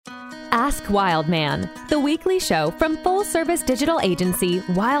Ask Wildman. The weekly show from full-service digital agency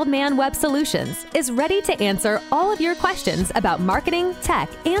Wildman Web Solutions is ready to answer all of your questions about marketing, tech,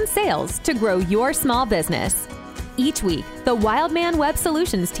 and sales to grow your small business. Each week, the Wildman Web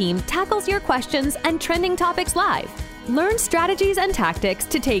Solutions team tackles your questions and trending topics live. Learn strategies and tactics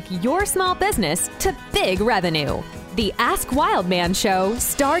to take your small business to big revenue. The Ask Wildman show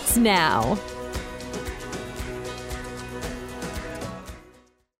starts now.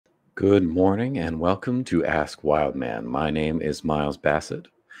 Good morning and welcome to Ask Wildman. My name is Miles Bassett.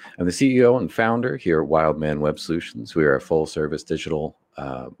 I'm the CEO and founder here at Wildman Web Solutions. We are a full-service digital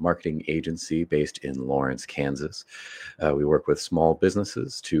marketing agency based in Lawrence, Kansas. We work with small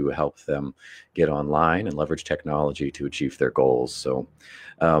businesses to help them get online and leverage technology to achieve their goals. So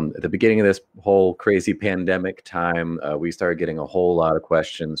at the beginning of this whole crazy pandemic time, we started getting a whole lot of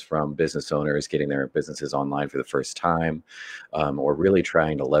questions from business owners getting their businesses online for the first time, or really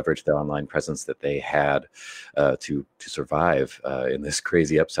trying to leverage the online presence that they had to survive in this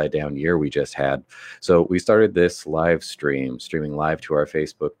crazy upside down year we just had. So we started this live streaming live to our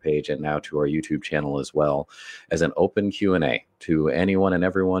Facebook page and now to our YouTube channel as well, as an open Q&A to anyone and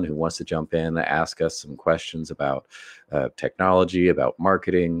everyone who wants to jump in, ask us some questions about technology, about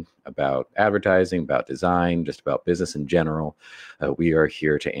marketing, about advertising, about design, just about business in general. We are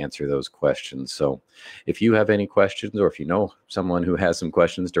here to answer those questions. So if you have any questions, or if you know someone who has some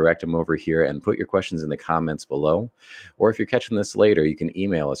questions, direct them over here and put your questions in the comments below. Or if you're catching this later, you can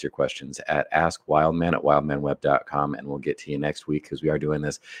email us your questions at askwildman@wildmanweb.com, and we'll get to you next week, because we are doing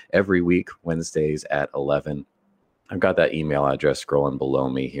this every week, Wednesdays at 11. I've got that email address scrolling below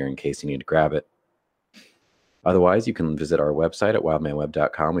me here in case you need to grab it. Otherwise, you can visit our website at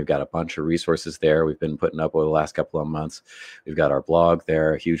wildmanweb.com. We've got a bunch of resources there we've been putting up over the last couple of months. We've got our blog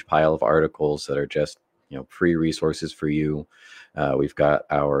there, a huge pile of articles that are just free resources for you. We've got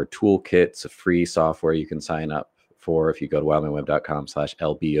our toolkits, a free software you can sign up for if you go to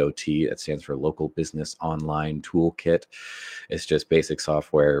wildmanweb.com/LBOT. That stands for Local Business Online Toolkit. It's just basic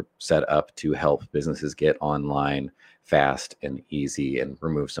software set up to help businesses get online fast and easy and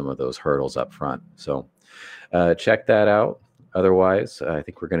remove some of those hurdles up front. So check that out. Otherwise, I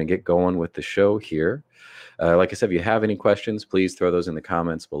think we're going to get going with the show here. Like I said, if you have any questions, please throw those in the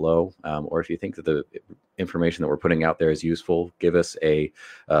comments below. Or if you think that the information that we're putting out there is useful, give us a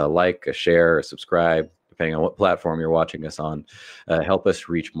like, a share, a subscribe, depending on what platform you're watching us on. Help us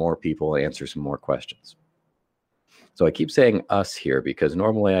reach more people and answer some more questions. So I keep saying us here because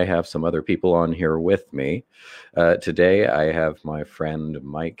normally I have some other people on here with me. Today I have my friend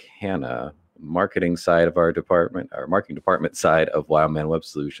Mike Hanna, marketing side of our department, our marketing department side of Wildman Web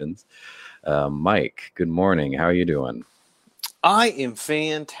Solutions. Mike, good morning. How are you doing? I am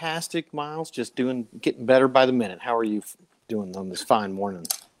fantastic, Miles. Just getting better by the minute. How are you doing on this fine morning?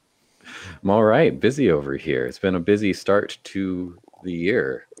 I'm all right. Busy over here. It's been a busy start to the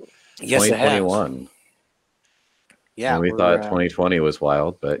year. Yes, 2021. it has. Yeah, and we thought 2020 was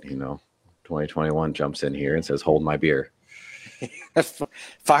wild, but 2021 jumps in here and says, "Hold my beer."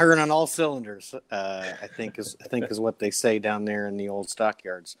 Firing on all cylinders, I think is what they say down there in the old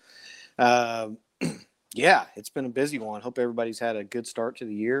stockyards. Yeah, it's been a busy one. Hope everybody's had a good start to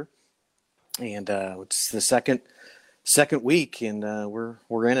the year, and it's the second week, and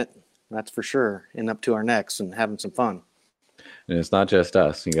we're in it. That's for sure, and up to our necks and having some fun. And it's not just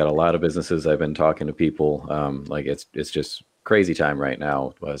us. You got a lot of businesses. I've been talking to people. Like it's just crazy time right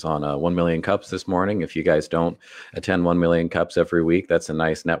now. I was on 1 Million Cups this morning. If you guys don't attend 1 Million Cups every week, that's a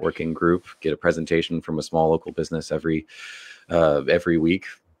nice networking group. Get a presentation from a small local business every week,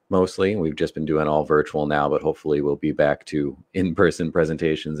 mostly. We've just been doing all virtual now, but hopefully we'll be back to in-person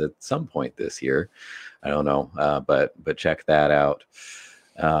presentations at some point this year. I don't know, but check that out.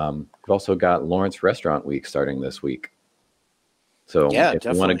 We've also got Lawrence Restaurant Week starting this week. So yeah, if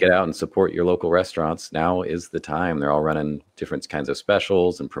you want to get out and support your local restaurants, now is the time. They're all running different kinds of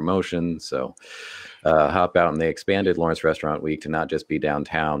specials and promotions. So hop out, and they expanded Lawrence Restaurant Week to not just be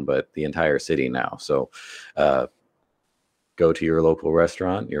downtown, but the entire city now. So go to your local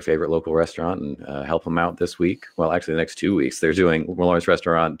restaurant, your favorite local restaurant, and help them out this week. Well, actually, the next 2 weeks. They're doing Lawrence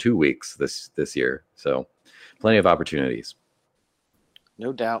Restaurant 2 weeks this year. So plenty of opportunities.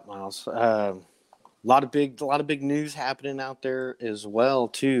 No doubt, Miles. A lot of big news happening out there as well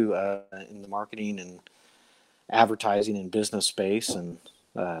too, in the marketing and advertising and business space, and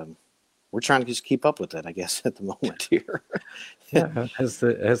we're trying to just keep up with it, I guess, at the moment here. Yeah. Has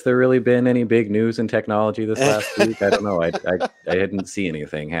there really been any big news in technology this last week? I don't know. I didn't see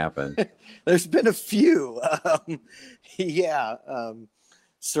anything happen. There's been a few.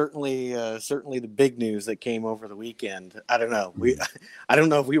 certainly the big news that came over the weekend. I don't know. I don't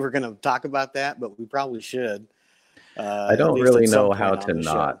know if we were going to talk about that, but we probably should. I At don't least really at some know point on the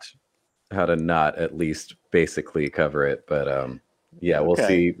show. how to not at least basically cover it, but yeah, we'll Okay.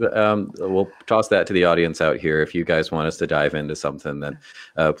 see. We'll toss that to the audience out here. If you guys want us to dive into something, then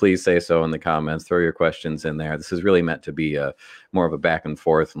please say so in the comments. Throw your questions in there. This is really meant to be more of a back and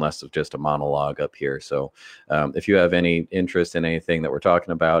forth and less of just a monologue up here. So if you have any interest in anything that we're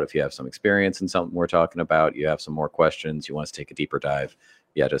talking about, if you have some experience in something we're talking about, you have some more questions, you want us to take a deeper dive,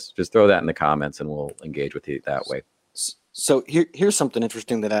 yeah, just throw that in the comments and we'll engage with you that way. So here's something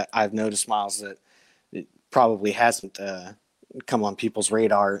interesting that I've noticed, Miles, that it probably hasn't come on people's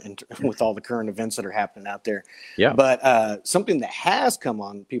radar and with all the current events that are happening out there. Yeah. But something that has come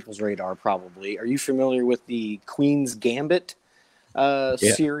on people's radar probably. Are you familiar with the Queen's Gambit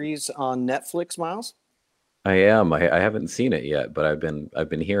series on Netflix, Miles? I am. I haven't seen it yet, but I've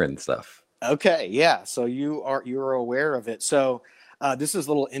been hearing stuff. Okay, yeah. So you're aware of it. So this is a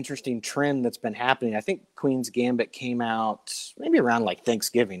little interesting trend that's been happening. I think Queen's Gambit came out maybe around like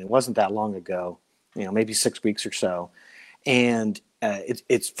Thanksgiving. It wasn't that long ago, maybe 6 weeks or so. And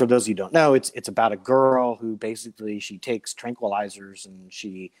it's for those of you who don't know, it's about a girl who basically she takes tranquilizers and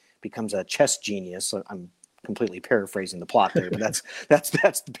she becomes a chess genius. So I'm completely paraphrasing the plot there, but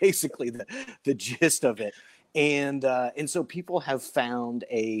that's basically the gist of it. And so people have found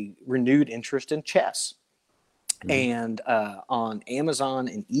a renewed interest in chess. And on Amazon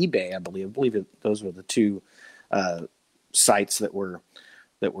and eBay, I believe those were the two sites that were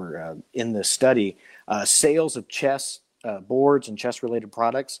in this study. Sales of chess boards and chess-related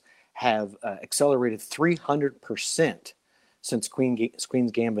products have accelerated 300% since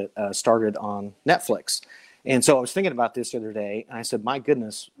Queen's Gambit started on Netflix. And so I was thinking about this the other day, and I said, my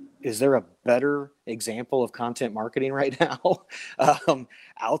goodness, is there a better example of content marketing right now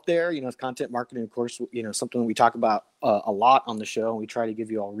out there? Content marketing, of course, something that we talk about a lot on the show, and we try to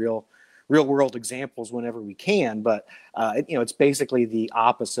give you all real world examples whenever we can. But, it's basically the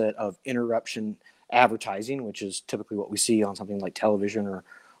opposite of interruption advertising, which is typically what we see on something like television or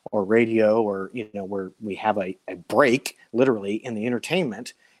radio, or where we have a break literally in the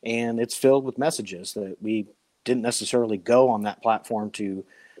entertainment, and it's filled with messages that we didn't necessarily go on that platform to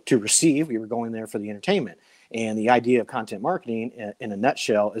receive. We were going there for the entertainment. And the idea of content marketing in a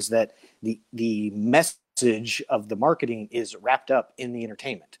nutshell is that the message of the marketing is wrapped up in the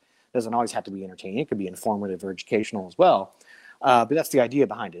entertainment. It doesn't always have to be entertaining. It could be informative or educational as well. But that's the idea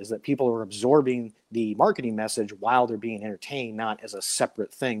behind it, is that people are absorbing the marketing message while they're being entertained, not as a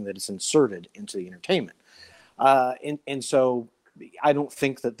separate thing that is inserted into the entertainment. And so I don't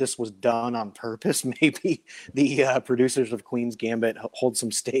think that this was done on purpose. Maybe the producers of Queen's Gambit hold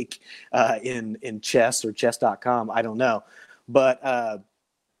some stake in chess or chess.com. I don't know. But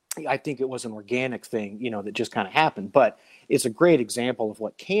I think it was an organic thing, that just kind of happened. But it's a great example of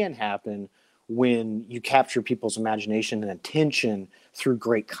what can happen when you capture people's imagination and attention through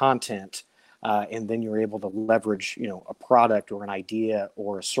great content, and then you're able to leverage, a product or an idea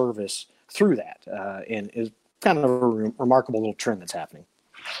or a service through that. And is kind of a remarkable little trend that's happening.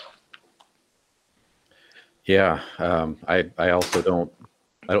 Yeah, I also don't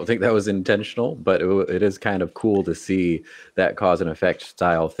think that was intentional, but it is kind of cool to see that cause and effect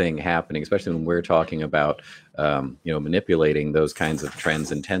style thing happening, especially when we're talking about manipulating those kinds of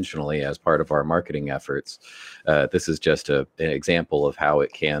trends intentionally as part of our marketing efforts. This is just an example of how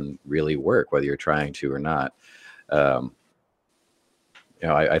it can really work, whether you're trying to or not.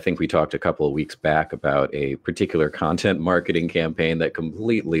 I think we talked a couple of weeks back about a particular content marketing campaign that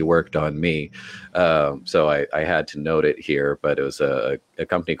completely worked on me. So I had to note it here, but it was a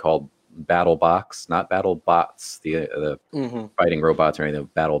company called BattleBox, not BattleBots, the fighting robots or anything,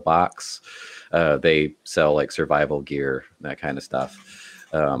 BattleBox. They sell like survival gear, that kind of stuff.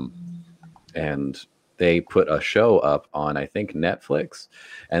 And they put a show up on, I think, Netflix,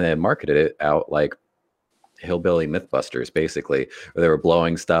 and then marketed it out like Hillbilly Mythbusters, basically, where they were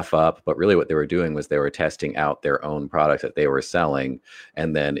blowing stuff up, but really what they were doing was they were testing out their own product that they were selling.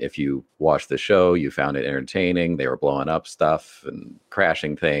 And then if you watched the show, you found it entertaining, they were blowing up stuff and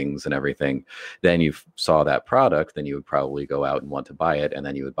crashing things and everything, then you saw that product, then you would probably go out and want to buy it, and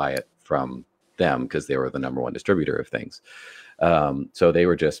then you would buy it from them because they were the number one distributor of things. So they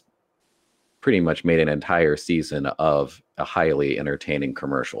were just pretty much made an entire season of a highly entertaining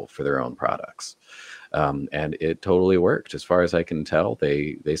commercial for their own products. And it totally worked. As far as I can tell,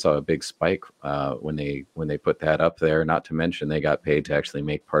 they saw a big spike when they put that up there. Not to mention they got paid to actually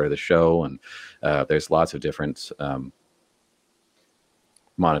make part of the show, and there's lots of different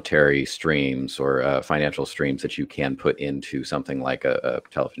monetary streams or financial streams that you can put into something like a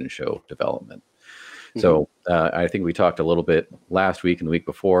television show development. So I think we talked a little bit last week and the week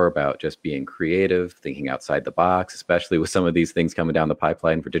before about just being creative, thinking outside the box, especially with some of these things coming down the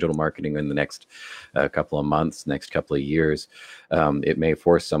pipeline for digital marketing in the next couple of months, next couple of years. It may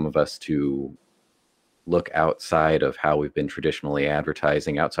force some of us to look outside of how we've been traditionally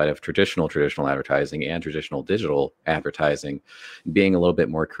advertising, outside of traditional advertising and traditional digital advertising, being a little bit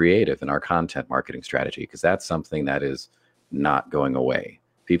more creative in our content marketing strategy, because that's something that is not going away.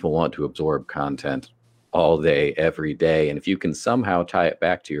 People want to absorb content all day, every day. And if you can somehow tie it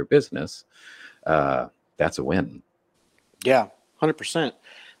back to your business, that's a win. Yeah, 100%.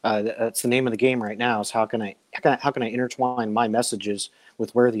 That's the name of the game right now, is how can I intertwine my messages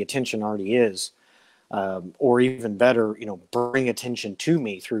with where the attention already is, or even better, bring attention to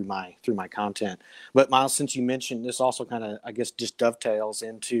me through my content. But Miles, since you mentioned this, also kind of, I guess, just dovetails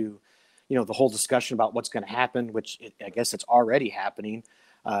into, the whole discussion about what's going to happen, which I guess it's already happening.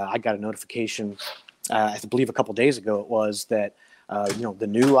 I got a notification, I believe a couple days ago it was, that the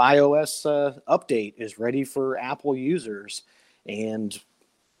new iOS update is ready for Apple users. And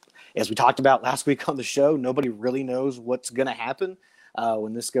as we talked about last week on the show, nobody really knows what's going to happen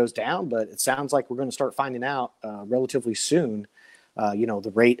when this goes down, but it sounds like we're going to start finding out relatively soon,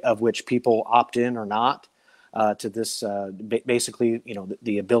 the rate of which people opt in or not to this, basically,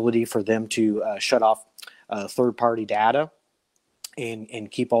 the ability for them to shut off third-party data and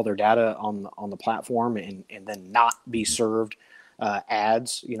keep all their data on the platform, and then not be served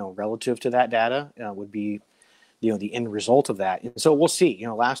ads, relative to that data would be, the end result of that. And so we'll see.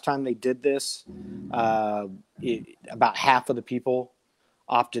 Last time they did this, about half of the people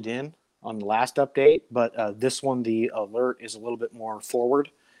opted in on the last update, but this one, the alert is a little bit more forward,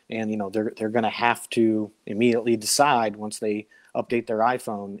 and they're going to have to immediately decide once they update their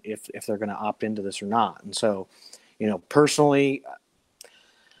iPhone if they're going to opt into this or not. And so, personally,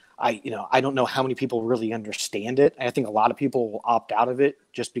 I don't know how many people really understand it. I think a lot of people will opt out of it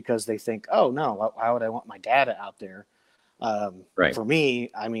just because they think, oh no, why would I want my data out there? Right. For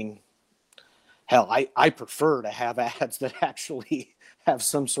me, I mean, hell, I prefer to have ads that actually have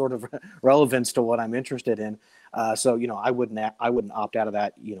some sort of relevance to what I'm interested in. So I wouldn't opt out of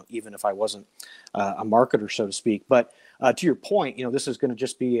that, even if I wasn't a marketer, so to speak. But to your point, this is going to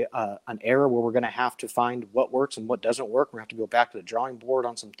just be an era where we're going to have to find what works and what doesn't work. We're going to have to go back to the drawing board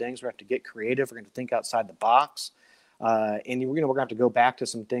on some things. We have to get creative. We're going to think outside the box, and we're going to have to go back to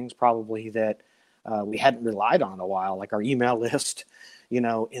some things probably that we hadn't relied on in a while, like our email list,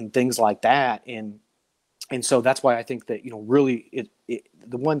 and things like that. And so that's why I think that, really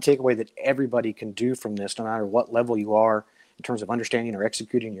the one takeaway that everybody can do from this, no matter what level you are in terms of understanding or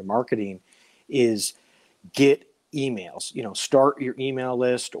executing your marketing, is get emails. Start your email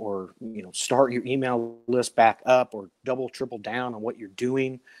list, or start your email list back up, or triple down on what you're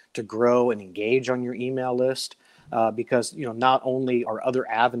doing to grow and engage on your email list, because not only are other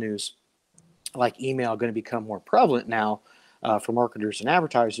avenues like email going to become more prevalent now for marketers and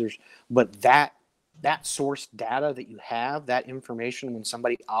advertisers, but that source data that you have, that information, when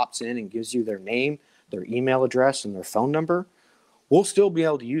somebody opts in and gives you their name, their email address, and their phone number, we'll still be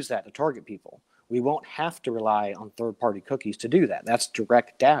able to use that to target people. We won't have to rely on third-party cookies to do that. That's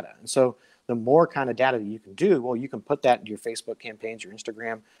direct data. And so the more kind of data that you can do, well, you can put that into your Facebook campaigns, your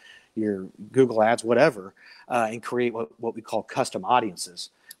Instagram, your Google ads, whatever, and create what we call custom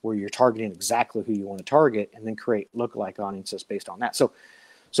audiences, where you're targeting exactly who you want to target, and then create lookalike audiences based on that. So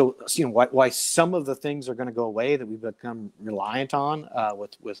why some of the things are going to go away that we've become reliant on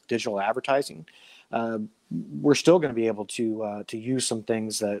with digital advertising, we're still going to be able to use some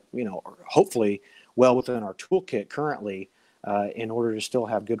things that are hopefully well within our toolkit currently, in order to still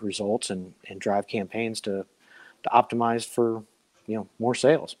have good results and drive campaigns to optimize for more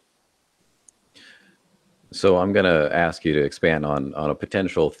sales. So I'm going to ask you to expand on a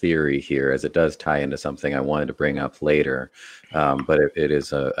potential theory here, as it does tie into something I wanted to bring up later. But it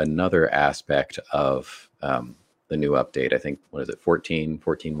is another aspect of the new update. I think, what is it,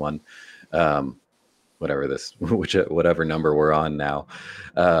 14.1, whatever number we're on now.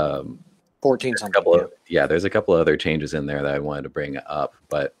 14 something. There's a couple of other changes in there that I wanted to bring up.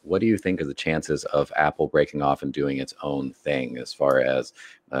 But what do you think are the chances of Apple breaking off and doing its own thing, as far as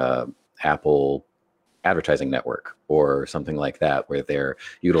Apple advertising network or something like that, where they're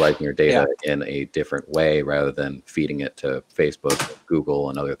utilizing your data in a different way rather than feeding it to Facebook,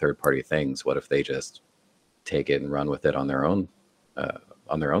 Google, and other third-party things? What if they just take it and run with it on their own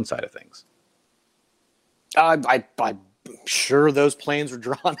side of things? I sure those plans were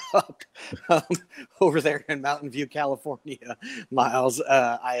drawn up um, over there in Mountain View, California, Miles.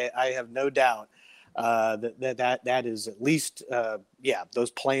 I have no doubt that is at least,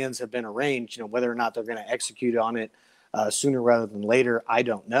 those plans have been arranged. Whether or not they're going to execute on it sooner rather than later, I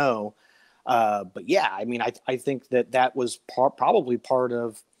don't know. But yeah, I mean, I think that was probably part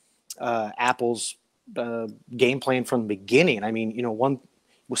of Apple's game plan from the beginning. I mean, we'll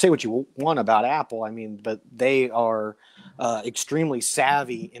say what you want about Apple. I mean, but they are extremely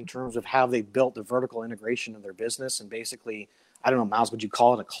savvy in terms of how they built the vertical integration of their business. And basically, I don't know, Miles, would you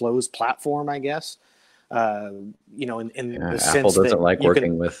call it a closed platform, I guess? In the sense Apple doesn't that like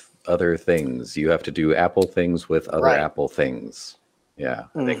working with other things. You have to do Apple things with other Apple things. Yeah,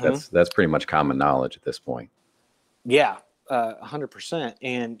 I think that's pretty much common knowledge at this point. Yeah, 100%.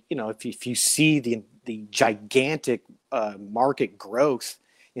 And if you see the gigantic market growth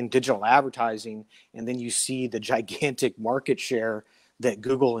in digital advertising, and then you see the gigantic market share that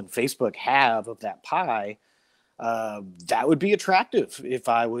Google and Facebook have of that pie, that would be attractive if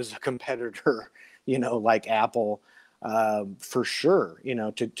I was a competitor, like Apple, for sure,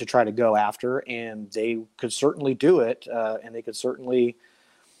 to try to go after. And they could certainly do it, and they could certainly.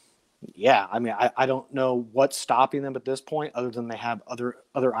 Yeah, I mean, I don't know what's stopping them at this point, other than they have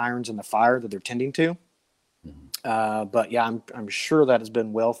other irons in the fire that they're tending to. But yeah, I'm sure that has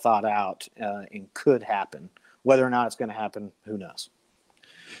been well thought out and could happen. Whether or not it's going to happen, who knows?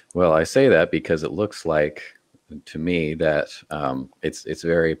 Well, I say that because it looks like to me that it's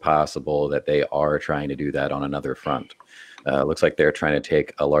very possible that they are trying to do that on another front. It looks like they're trying to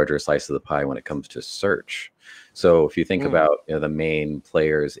take a larger slice of the pie when it comes to search. So if you think about the main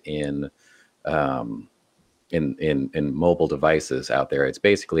players in mobile devices out there, it's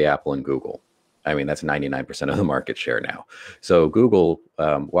basically Apple and Google. I mean, that's 99% of the market share now. So Google,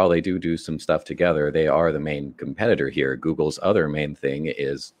 while they do some stuff together, they are the main competitor here. Google's other main thing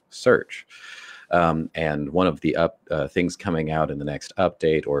is search. And one of the things coming out in the next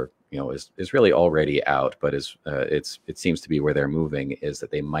update, or is really already out, but it seems to be where they're moving, is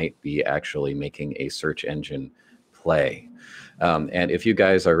that they might be actually making a search engine play. And if you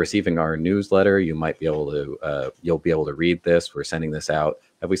guys are receiving our newsletter, you might be able to you'll be able to read this. We're sending this out.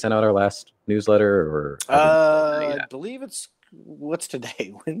 Have we sent out our last newsletter? Or I believe it's what's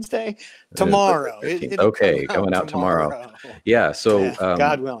today? Wednesday? Tomorrow. Okay, going out tomorrow. Yeah. So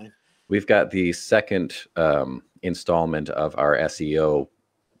God willing. We've got the second installment of our SEO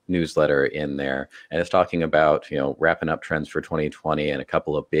newsletter in there, and it's talking about wrapping up trends for 2020 and a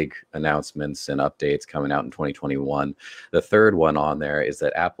couple of big announcements and updates coming out in 2021. The third one on there is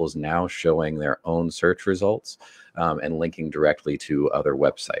that Apple's now showing their own search results and linking directly to other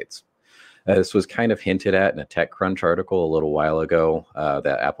websites. This was kind of hinted at in a TechCrunch article a little while ago,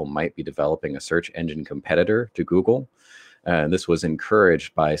 that Apple might be developing a search engine competitor to Google. And this was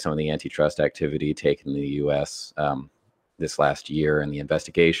encouraged by some of the antitrust activity taken in the U.S. This last year and the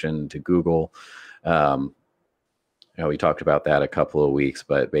investigation to Google. We talked about that a couple of weeks,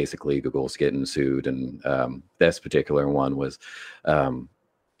 but basically Google's getting sued. And this particular one was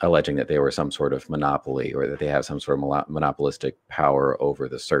alleging that they were some sort of monopoly, or that they have some sort of monopolistic power over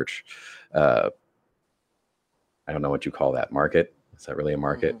the search. I don't know what you call that, market. Is that really a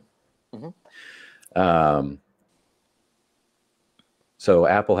market? So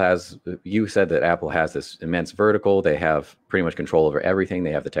you said that Apple has this immense vertical. They have pretty much control over everything.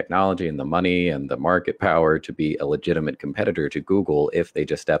 They have the technology and the money and the market power to be a legitimate competitor to Google if they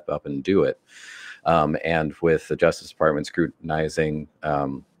just step up and do it. And with the Justice Department scrutinizing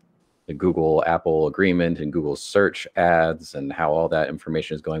the Google-Apple agreement and Google's search ads and how all that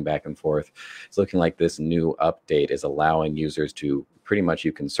information is going back and forth, it's looking like this new update is allowing users to pretty much,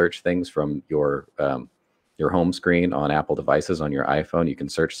 you can search things from your home screen on Apple devices on your iPhone. You can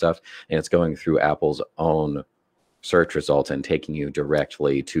search stuff, and it's going through Apple's own search results and taking you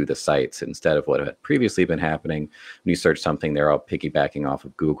directly to the sites instead of what had previously been happening. When you search something, they're all piggybacking off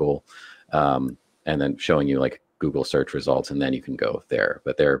of Google, and then showing you like Google search results, and then you can go there.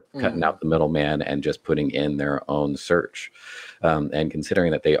 But they're cutting out the middleman and just putting in their own search. And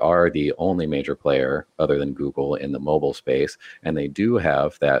considering that they are the only major player other than Google in the mobile space, and they do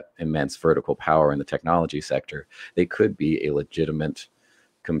have that immense vertical power in the technology sector, they could be a legitimate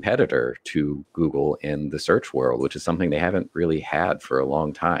competitor to Google in the search world, which is something they haven't really had for a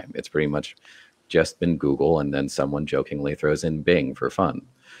long time. It's pretty much just been Google, and then someone jokingly throws in Bing for fun.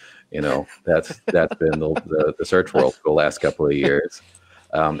 That's been the search world for the last couple of years.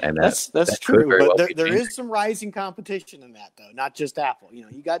 And that's true. But well there is some rising competition in that, though, not just Apple. You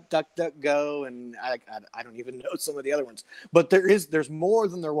got DuckDuckGo, and I don't even know some of the other ones. But there's more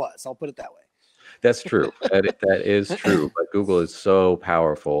than there was. I'll put it that way. That's true. That is true. But Google is so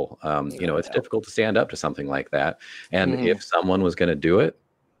powerful. It's difficult to stand up to something like that. And if someone was going to do it,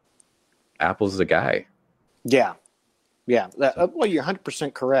 Apple's the guy. Yeah. Yeah. Well, you're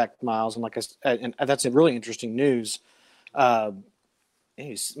 100% correct, Miles. And and that's a really interesting news.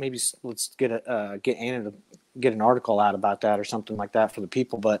 Maybe let's get Anna to get an article out about that or something like that for the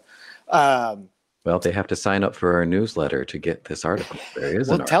people. But well, they have to sign up for our newsletter to get this article. There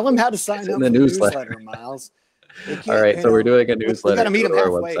is tell them how to sign up for the newsletter, Miles. All right, so we're doing a newsletter. We got to meet them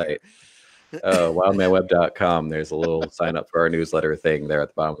halfway. Our website, wildmanweb.com. There's a little sign up for our newsletter thing there at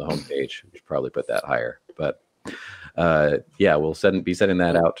the bottom of the homepage. We should probably put that higher, but we'll be sending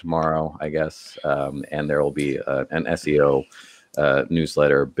that out tomorrow, I guess, and there will be an SEO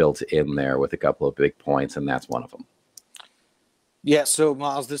newsletter built in there with a couple of big points, and that's one of them. Yeah. So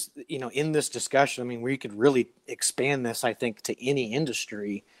Miles, this, in this discussion, I mean, we could really expand this, I think, to any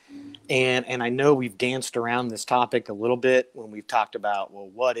industry. And I know we've danced around this topic a little bit when we've talked about, well,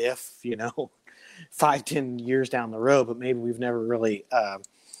 what if, 5-10 years down the road, but maybe we've never really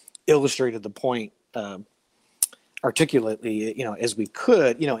illustrated the point articulately, as we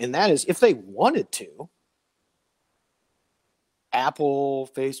could, and that is if they wanted to, Apple,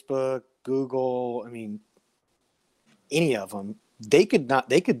 Facebook, Google, I mean, any of them, they could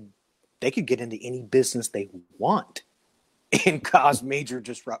get into any business they want and cause major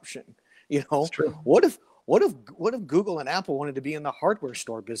disruption. That's true. What if Google and Apple wanted to be in the hardware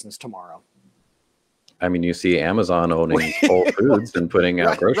store business tomorrow? I mean, you see Amazon owning Whole Foods and putting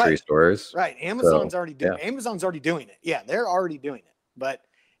out grocery stores. Right. Amazon's already doing it. Yeah, they're already doing it. But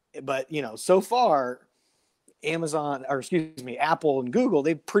so far, Apple and Google,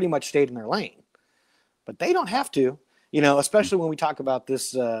 they've pretty much stayed in their lane. But they don't have to, especially when we talk about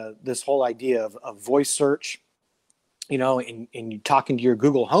this whole idea of voice search, and you talking to your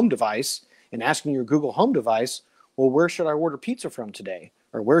Google Home device and asking your Google Home device, well, where should I order pizza from today?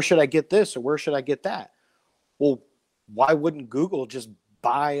 Or where should I get this? Or where should I get that? Well, why wouldn't Google just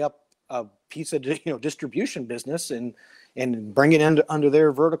buy up a pizza, distribution business and bring it under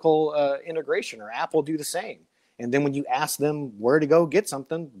their vertical integration, or Apple do the same? And then when you ask them where to go get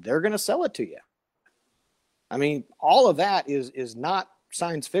something, they're going to sell it to you. I mean, all of that is not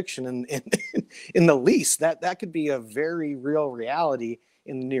science fiction in the least. That could be a very real reality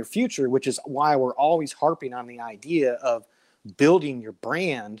in the near future, which is why we're always harping on the idea of building your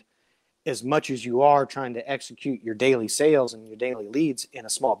brand as much as you are trying to execute your daily sales and your daily leads in a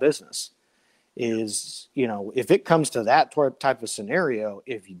small business. Is, if it comes to that type of scenario,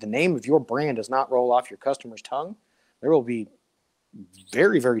 if the name of your brand does not roll off your customer's tongue, there will be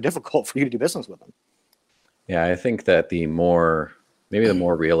very, very difficult for you to do business with them. Yeah, I think that the more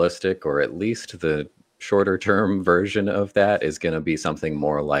realistic, or at least the shorter term version of that, is going to be something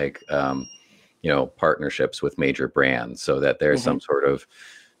more like, partnerships with major brands, so that there's some sort of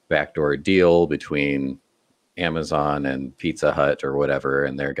backdoor deal between Amazon and Pizza Hut or whatever,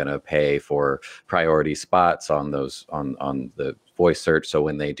 and they're going to pay for priority spots on those on the voice search. So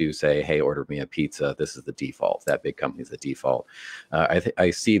when they do say, "Hey, order me a pizza," this is the default. That big company's the default.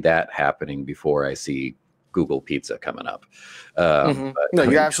 I see that happening before I see Google Pizza coming up. No,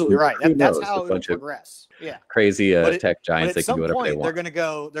 you're absolutely right. That's how it'll progress. Yeah, crazy tech giants. They can do whatever they want.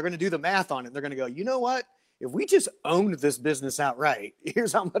 They're going to do the math on it. They're going to go, you know what? If we just owned this business outright,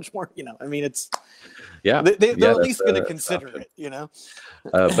 here's how much more. I mean, it's they're at least going to consider it.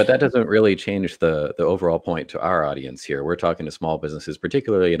 But that doesn't really change the overall point to our audience here. We're talking to small businesses,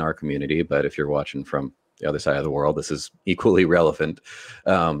 particularly in our community. But if you're watching from the other side of the world, this is equally relevant.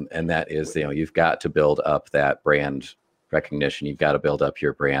 And that is, you've got to build up that brand recognition. You've got to build up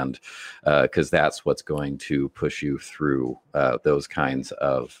your brand, because that's what's going to push you through those kinds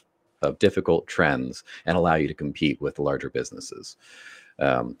of difficult trends and allow you to compete with larger businesses.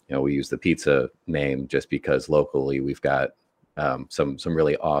 We use the pizza name just because locally we've got some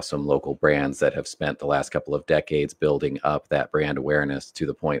really awesome local brands that have spent the last couple of decades building up that brand awareness to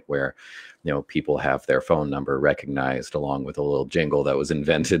the point where, people have their phone number recognized along with a little jingle that was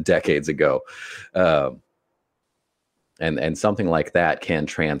invented decades ago. And something like that can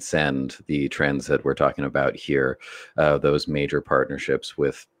transcend the trends that we're talking about here, those major partnerships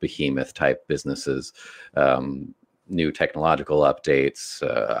with behemoth type businesses, new technological updates,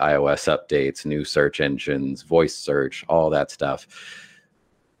 iOS updates, new search engines, voice search, all that stuff.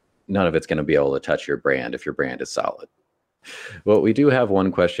 None of it's going to be able to touch your brand if your brand is solid. Well, we do have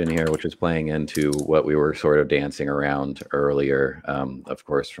one question here, which is playing into what we were sort of dancing around earlier, of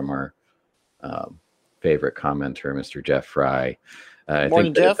course, from our favorite commenter, Mr. Jeff Fry. I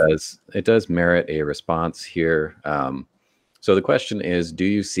think Jeff. It does merit a response here. So the question is, do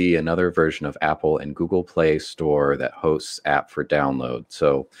you see another version of Apple and Google Play Store that hosts app for download?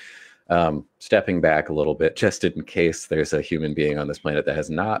 So stepping back a little bit, just in case there's a human being on this planet that has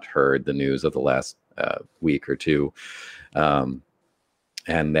not heard the news of the last week or two,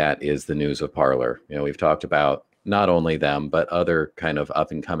 and that is the news of Parler. We've talked about not only them, but other kind of up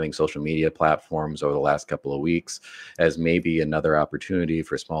and coming social media platforms over the last couple of weeks as maybe another opportunity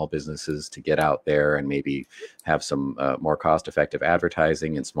for small businesses to get out there and maybe have some more cost effective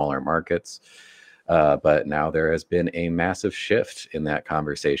advertising in smaller markets. But now there has been a massive shift in that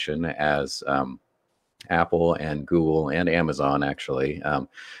conversation as Apple and Google and Amazon actually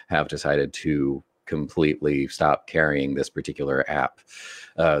have decided to completely stop carrying this particular app.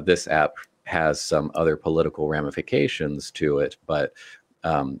 This app has some other political ramifications to it, but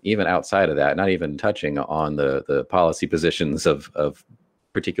even outside of that, not even touching on the policy positions of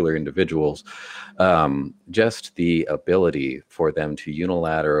particular individuals, just the ability for them to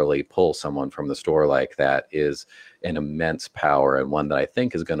unilaterally pull someone from the store like that is an immense power, and one that I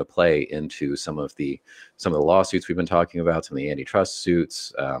think is going to play into some of the lawsuits we've been talking about, some of the antitrust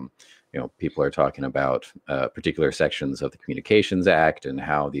suits. People are talking about particular sections of the Communications Act and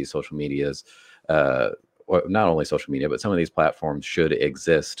how these social medias, or not only social media, but some of these platforms should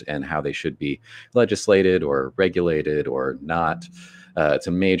exist and how they should be legislated or regulated or not. It's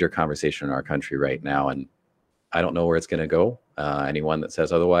a major conversation in our country right now, and I don't know where it's going to go. Anyone that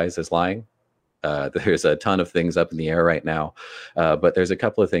says otherwise is lying. There's a ton of things up in the air right now, but there's a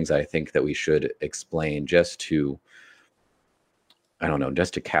couple of things I think that we should explain just to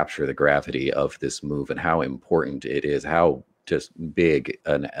capture the gravity of this move and how important it is, how just big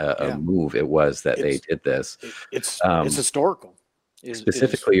a move it was that they did this. It's historical.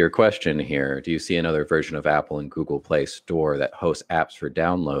 Specifically, your question here, do you see another version of Apple and Google Play Store that hosts apps for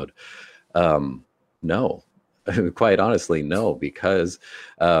download? No, quite honestly, no, because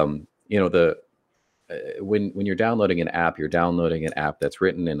when you're downloading an app, you're downloading an app that's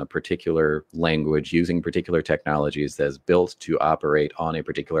written in a particular language using particular technologies that's built to operate on a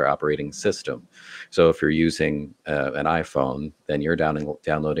particular operating system. So if you're using an iPhone, then you're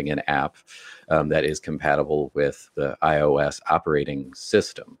downloading an app that is compatible with the iOS operating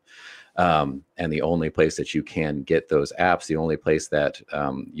system. And the only place that you can get those apps, the only place that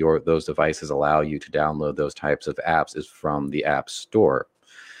those devices allow you to download those types of apps is from the App Store.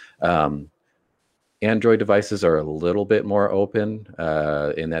 Android devices are a little bit more open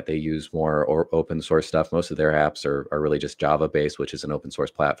in that they use more open source stuff. Most of their apps are really just Java based, which is an open source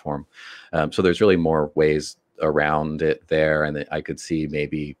platform. So there's really more ways around it there. And I could see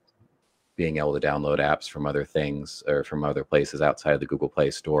maybe being able to download apps from other things or from other places outside of the Google Play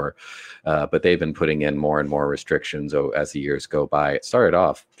Store. But they've been putting in more and more restrictions as the years go by. It started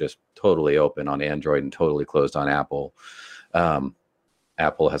off just totally open on Android and totally closed on Apple.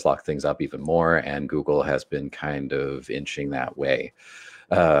 Apple has locked things up even more, and Google has been kind of inching that way.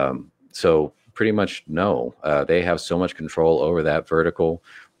 So pretty much no. They have so much control over that vertical.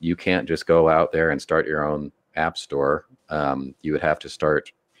 You can't just go out there and start your own app store. You would have to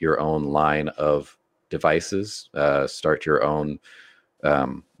start your own line of devices, start your own,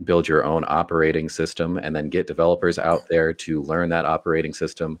 build your own operating system, and then get developers out there to learn that operating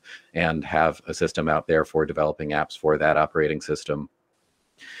system and have a system out there for developing apps for that operating system.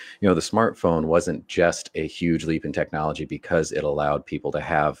 The smartphone wasn't just a huge leap in technology because it allowed people to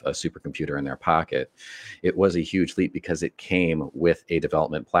have a supercomputer in their pocket. It was a huge leap because it came with a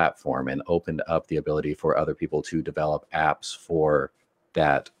development platform and opened up the ability for other people to develop apps for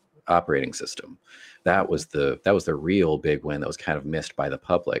that operating system. That was the real big win that was kind of missed by the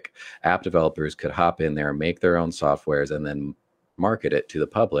public. App developers could hop in there, make their own softwares, and then market it to the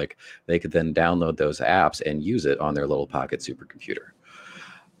public. They could then download those apps and use it on their little pocket supercomputer.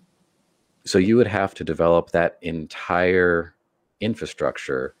 So you would have to develop that entire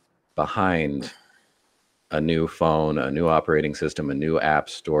infrastructure behind a new phone, a new operating system, a new app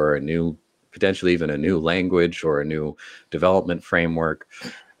store, potentially even a new language or a new development framework,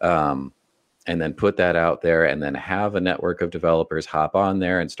 and then put that out there and then have a network of developers hop on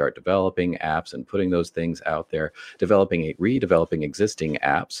there and start developing apps and putting those things out there, redeveloping existing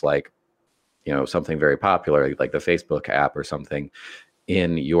apps like, something very popular like the Facebook app or something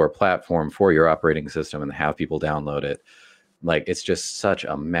in your platform for your operating system and have people download it. Like, it's just such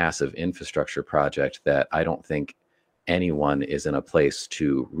a massive infrastructure project that I don't think anyone is in a place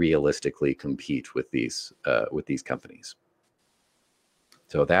to realistically compete with these companies.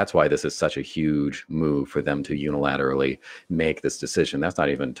 So that's why this is such a huge move for them to unilaterally make this decision. That's not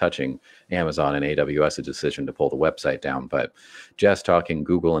even touching Amazon and AWS's decision to pull the website down, but just talking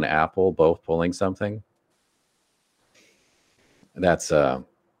Google and Apple both pulling something. That's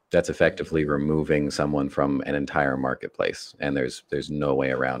effectively removing someone from an entire marketplace, and there's no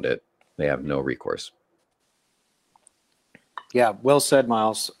way around it. They have no recourse. Yeah, well said,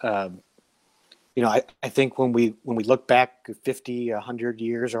 Miles. I think when we look back 50, 100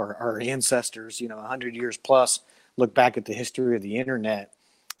 years, or our ancestors, 100 years plus, look back at the history of the internet,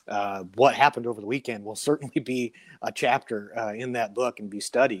 what happened over the weekend will certainly be a chapter in that book and be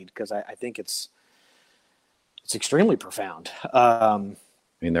studied, because I think it's extremely profound. I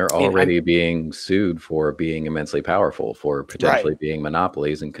mean, they're already being sued for being immensely powerful, for potentially being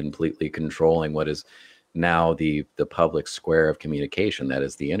monopolies and completely controlling what is now the public square of communication, that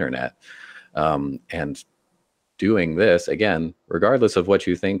is the internet. And doing this, again, regardless of what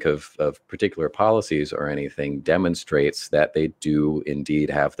you think of particular policies or anything, demonstrates that they do indeed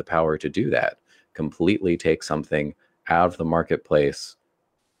have the power to do that. Completely take something out of the marketplace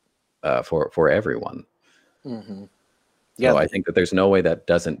for everyone. Mm-hmm. So I think that there's no way that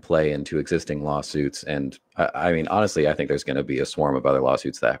doesn't play into existing lawsuits. And I mean, honestly, I think there's going to be a swarm of other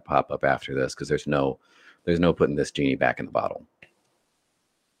lawsuits that pop up after this, because there's no putting this genie back in the bottle.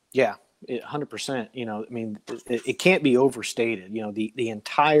 Yeah, 100%. I mean, it can't be overstated. The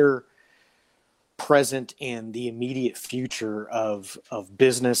entire present and the immediate future of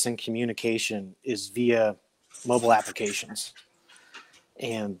business and communication is via mobile applications.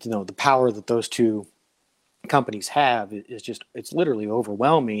 And, the power that those two companies have is just, it's literally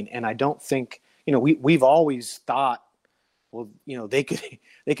overwhelming. And I don't think, we've always thought, well, they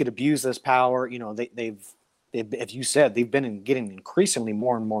could abuse this power. They've, as you said, they've been getting increasingly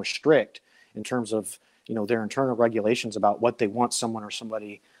more and more strict in terms of, their internal regulations about what they want someone or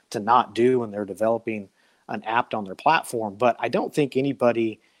somebody to not do when they're developing an app on their platform. But I don't think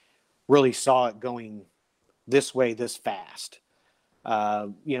anybody really saw it going this way, this fast.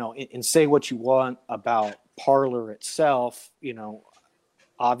 And say what you want about Parler itself,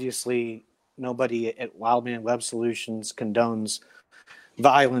 obviously nobody at Wildman Web Solutions condones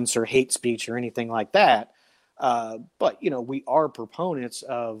violence or hate speech or anything like that. But we are proponents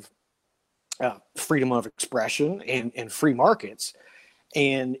of freedom of expression and free markets,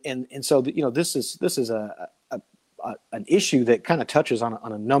 and so this is an issue that kind of touches on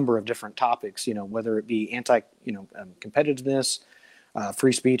a number of different topics. Whether it be competitiveness,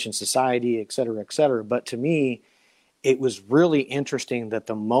 free speech in society, et cetera, et cetera. But to me, it was really interesting that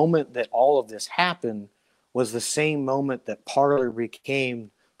the moment that all of this happened was the same moment that Parler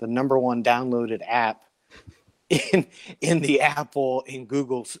became the number one downloaded app in the Apple and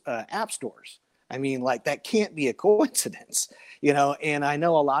Google's app stores. I mean, that can't be a coincidence, and I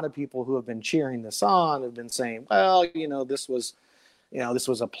know a lot of people who have been cheering this on have been saying, well, this was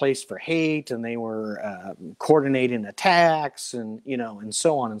a place for hate, and they were coordinating attacks, and and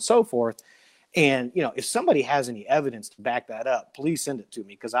so on and so forth. And if somebody has any evidence to back that up, please send it to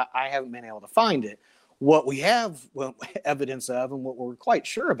me, because I haven't been able to find it. What we have evidence of, and what we're quite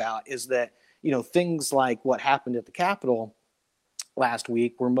sure about, is that things like what happened at the Capitol last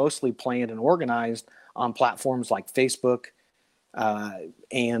week were mostly planned and organized on platforms like Facebook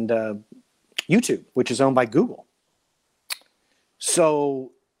and YouTube, which is owned by Google.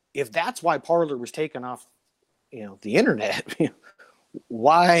 So if that's why Parler was taken off, the internet,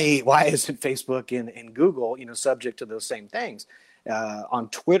 why isn't Facebook and Google, subject to those same things? On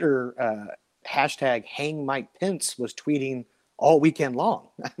Twitter, hashtag Hang Mike Pence was tweeting all weekend long.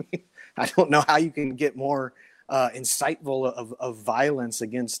 I mean, I don't know how you can get more insightful of violence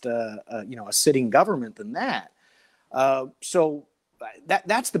against a sitting government than that. So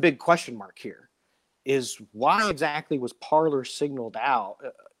that's the big question mark here, is why exactly was Parler signaled out,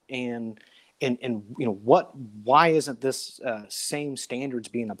 and why isn't this same standards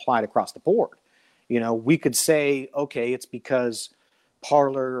being applied across the board? We could say, okay, it's because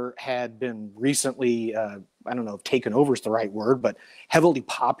Parler had been recently, I don't know if taken over is the right word, but heavily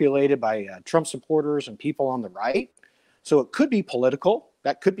populated by Trump supporters and people on the right. So it could be political.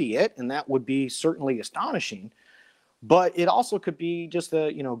 That could be it. And that would be certainly astonishing. But it also could be just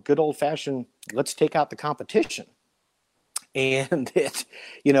a, good old fashioned, let's take out the competition. And that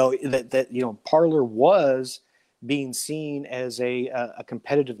Parler was being seen as a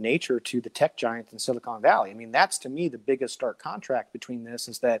competitive nature to the tech giants in Silicon Valley. I mean, that's to me the biggest stark contract between this,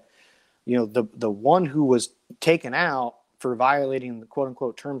 is that, the one who was taken out for violating the quote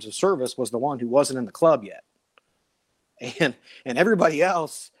unquote terms of service was the one who wasn't in the club yet. And everybody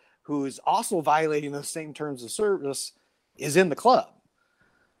else who is also violating those same terms of service is in the club.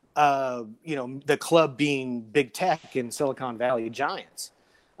 The club being big tech and Silicon Valley giants,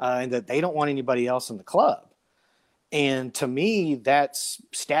 and that they don't want anybody else in the club. And to me, that's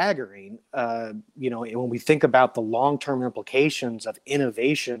staggering. When we think about the long-term implications of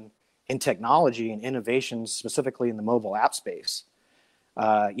innovation in technology and innovation specifically in the mobile app space,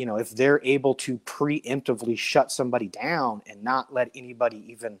 if they're able to preemptively shut somebody down and not let anybody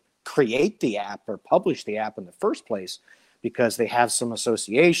even create the app or publish the app in the first place because they have some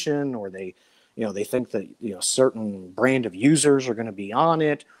association, or they think that certain brand of users are going to be on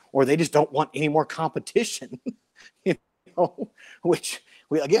it, or they just don't want any more competition. you which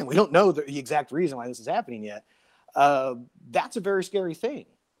we don't know the exact reason why this is happening yet. That's a very scary thing.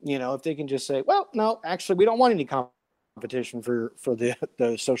 If they can just say, well, no, actually, we don't want any competition for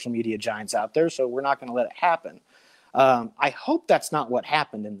the social media giants out there, so we're not going to let it happen. I hope that's not what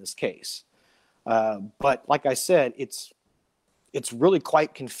happened in this case. But like I said, it's really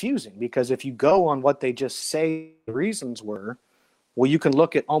quite confusing, because if you go on what they just say the reasons were, well, you can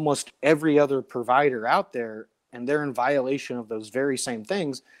look at almost every other provider out there, and they're in violation of those very same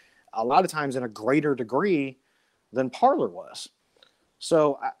things, a lot of times in a greater degree than Parler was.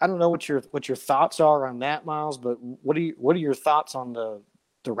 So I don't know what your thoughts are on that, Miles, but what are your thoughts on the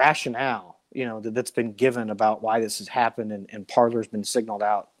rationale, that's been given about why this has happened, and Parler's been signaled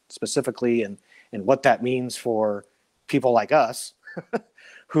out specifically, and what that means for people like us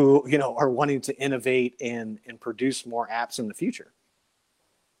who, are wanting to innovate and produce more apps in the future?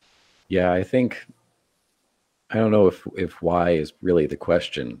 Yeah, I don't know if why is really the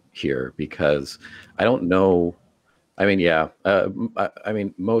question here, because I don't know. I mean, yeah. I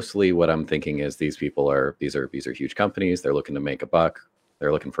mean, mostly what I'm thinking is these are huge companies. They're looking to make a buck.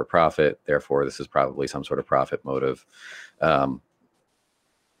 They're looking for profit. Therefore, this is probably some sort of profit motive.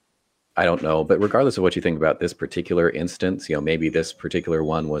 I don't know, but regardless of what you think about this particular instance, maybe this particular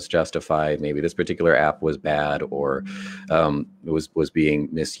one was justified, maybe this particular app was bad, or was being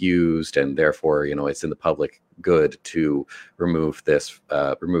misused, and therefore, it's in the public good to remove this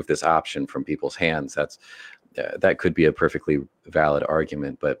option from people's hands. That could be a perfectly valid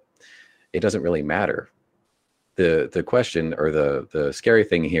argument, but it doesn't really matter. The question, or the scary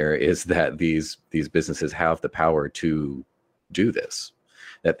thing here, is that these businesses have the power to do this.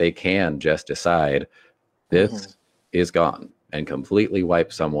 That they can just decide this is gone and completely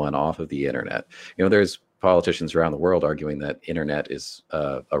wipe someone off of the internet. There's politicians around the world arguing that internet is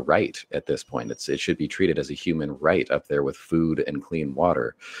a right at this point. It should be treated as a human right, up there with food and clean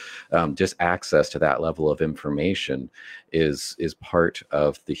water. Just access to that level of information is part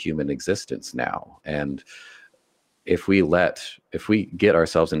of the human existence now. And if we get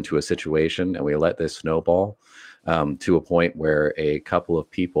ourselves into a situation and we let this snowball to a point where a couple of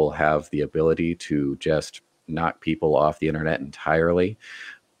people have the ability to just knock people off the internet entirely,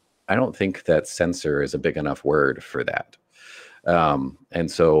 I don't think that censor is a big enough word for that. And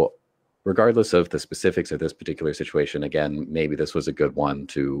so regardless of the specifics of this particular situation, again, maybe this was a good one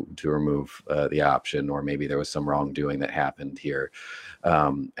to remove the option, or maybe there was some wrongdoing that happened here.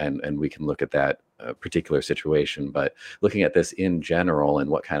 And we can look at that particular situation, but looking at this in general and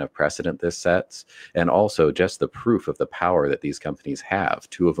what kind of precedent this sets, and also just the proof of the power that these companies have.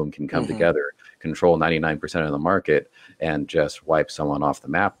 Two of them can come together, control 99% of the market, and just wipe someone off the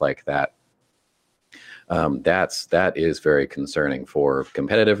map like that. That is very concerning for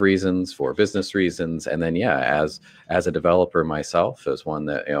competitive reasons, for business reasons, and then as a developer myself, as one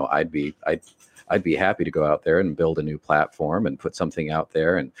that I'd be happy to go out there and build a new platform and put something out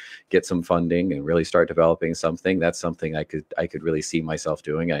there and get some funding and really start developing something. That's something I could really see myself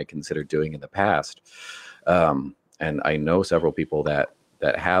doing. I considered doing in the past, and I know several people that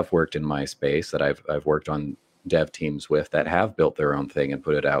have worked in my space, that I've worked on dev teams with, that have built their own thing and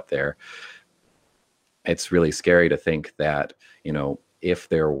put it out there. It's really scary to think that, if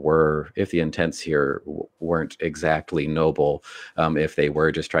the intents here weren't exactly noble, if they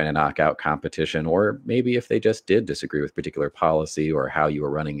were just trying to knock out competition, or maybe if they just did disagree with particular policy or how you were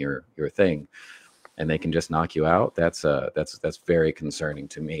running your thing, and they can just knock you out, that's very concerning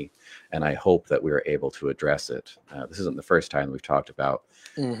to me. And I hope that we are able to address it. This isn't the first time we've talked about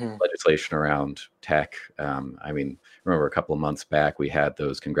legislation around tech. Remember a couple of months back, we had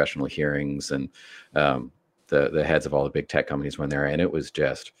those congressional hearings, and the heads of all the big tech companies were in there, and it was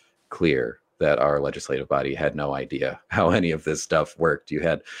just clear that our legislative body had no idea how any of this stuff worked. You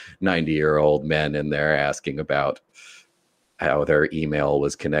had 90-year-old men in there asking about how their email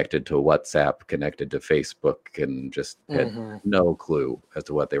was connected to WhatsApp, connected to Facebook, and just had no clue as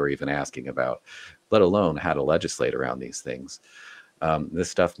to what they were even asking about, let alone how to legislate around these things.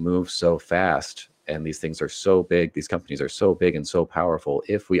 This stuff moves so fast, and these things are so big. These companies are so big and so powerful.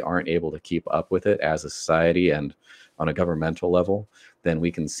 If we aren't able to keep up with it as a society and on a governmental level, then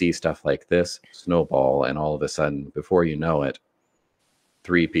we can see stuff like this snowball, and all of a sudden, before you know it,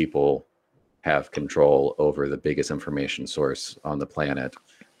 3 people have control over the biggest information source on the planet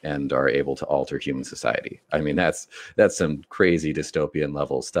and are able to alter human society. I mean, that's some crazy dystopian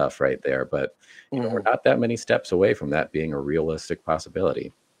level stuff right there. But we're not that many steps away from that being a realistic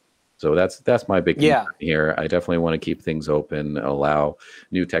possibility. So that's my big concern here. I definitely want to keep things open, allow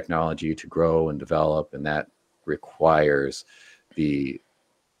new technology to grow and develop, and that requires the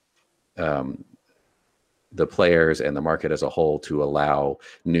players and the market as a whole to allow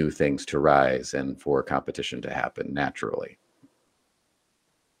new things to rise and for competition to happen naturally.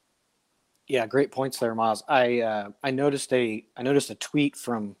 Yeah, great points there, Miles. I noticed a tweet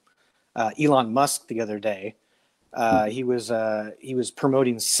from Elon Musk the other day. He was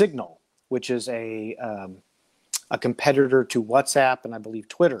promoting Signal, which is a competitor to WhatsApp and I believe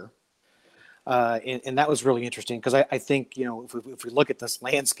Twitter. And that was really interesting because I think, if we look at this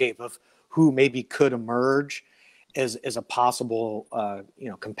landscape of who maybe could emerge as a possible,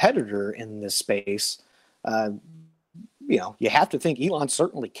 competitor in this space, you have to think Elon's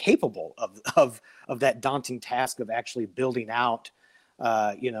certainly capable of that daunting task of actually building out,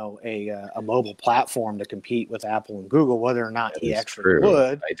 a mobile platform to compete with Apple and Google. Whether or not he actually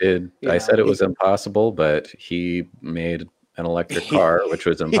would, I said it was impossible, but he made an electric car, which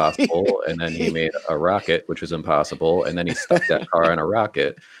was impossible, and then he made a rocket, which was impossible, and then he stuck that car in a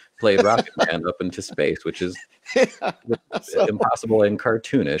rocket, played Rocket Man up into space, which is impossible and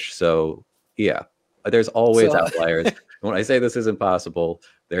cartoonish. So yeah, there's always outliers. When I say this is impossible,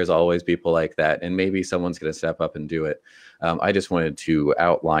 there's always people like that, and maybe someone's going to step up and do it. I just wanted to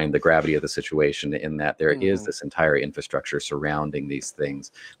outline the gravity of the situation in that there is this entire infrastructure surrounding these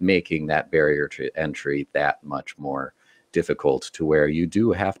things, making that barrier to entry that much more difficult, to where you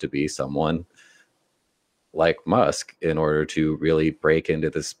do have to be someone like Musk in order to really break into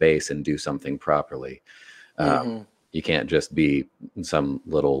the space and do something properly. You can't just be some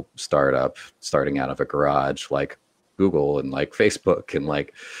little startup starting out of a garage like Google and like Facebook and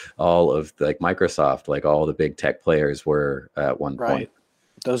like all of like Microsoft, like all the big tech players were at one point.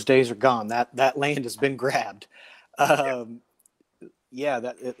 Those days are gone. That land has been grabbed. That's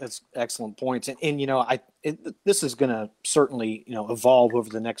excellent points. And this is going to certainly evolve over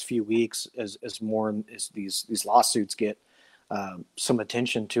the next few weeks as these lawsuits get some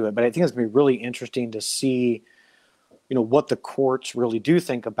attention to it. But I think it's going to be really interesting to see what the courts really do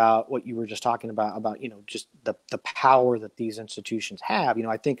think about what you were just talking about just the power that these institutions have.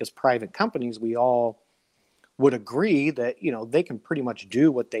 I think as private companies, we all would agree that they can pretty much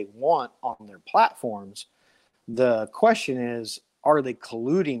do what they want on their platforms. The question is, are they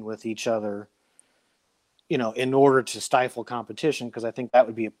colluding with each other, in order to stifle competition? Because I think that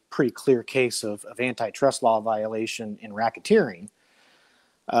would be a pretty clear case of antitrust law violation and racketeering.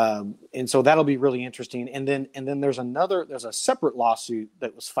 And so that'll be really interesting. And then there's a separate lawsuit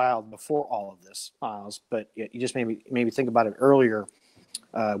that was filed before all of this, Miles, but you just made me think about it earlier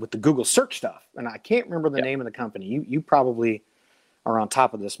with the Google search stuff. And I can't remember the name of the company. You probably are on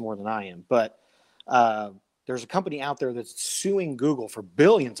top of this more than I am, but there's a company out there that's suing Google for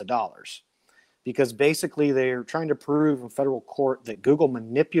billions of dollars because basically they're trying to prove in federal court that Google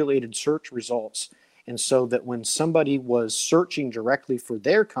manipulated search results. And so that when somebody was searching directly for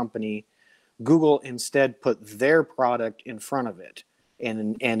their company, Google instead put their product in front of it.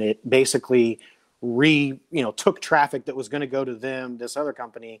 And it basically took traffic that was going to go to them, this other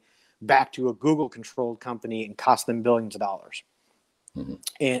company, back to a Google controlled company and cost them billions of dollars. Mm-hmm.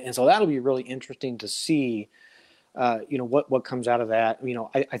 And so that'll be really interesting to see, what comes out of that.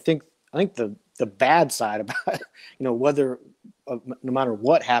 I think the bad side about, whether no matter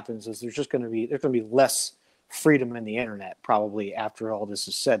what happens is there's going to be less freedom in the internet probably after all this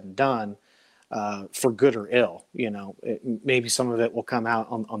is said and done, for good or ill. Maybe some of it will come out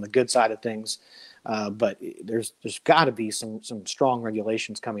on the good side of things, but there's got to be some strong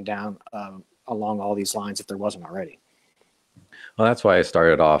regulations coming down along all these lines if there wasn't already. Well, that's why I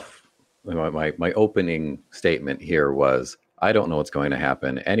started off. My opening statement here was, I don't know what's going to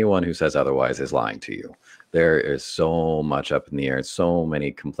happen. Anyone who says otherwise is lying to you. There is so much up in the air, so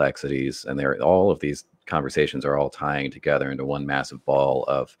many complexities, and all of these conversations are all tying together into one massive ball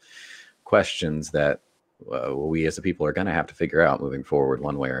of questions that we as a people are going to have to figure out moving forward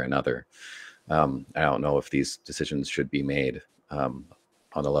one way or another. I don't know if these decisions should be made on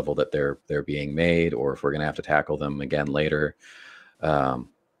the level that they're being made, or if we're going to have to tackle them again later.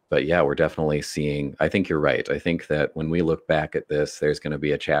 But yeah, we're definitely seeing, I think you're right. I think that when we look back at this, there's going to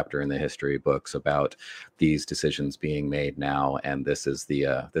be a chapter in the history books about these decisions being made now. And this is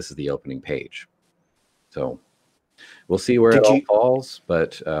the opening page. So we'll see where Did it all you? falls.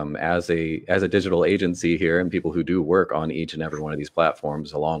 But as a digital agency here, and people who do work on each and every one of these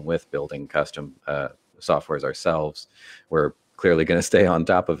platforms, along with building custom softwares ourselves, we're clearly going to stay on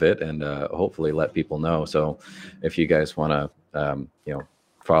top of it and hopefully let people know. So if you guys want to,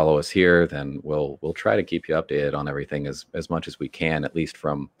 follow us here, then we'll try to keep you updated on everything as much as we can, at least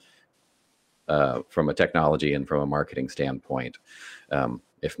from a technology and from a marketing standpoint,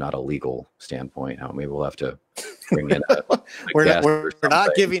 if not a legal standpoint. Maybe we'll have to bring in a guest we're or not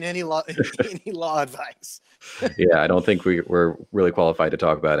something. giving any law any law advice. Yeah, I don't think we're really qualified to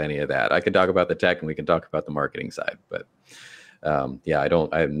talk about any of that. I can talk about the tech and we can talk about the marketing side, but I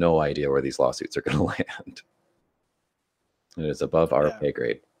have no idea where these lawsuits are going to land. It is above our pay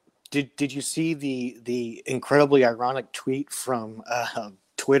grade. Did you see the incredibly ironic tweet from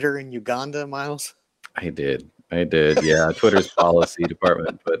Twitter in Uganda, Miles? I did. Yeah, Twitter's policy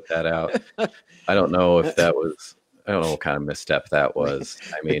department put that out. I don't know if that was. I don't know what kind of misstep that was.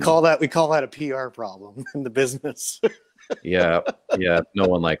 I mean, we call that a PR problem in the business. yeah. No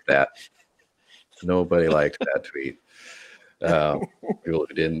one liked that. Nobody liked that tweet. People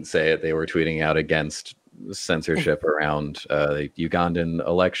who didn't say it, they were tweeting out against censorship around the Ugandan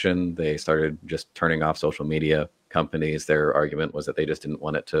election. They started just turning off social media companies. Their argument was that they just didn't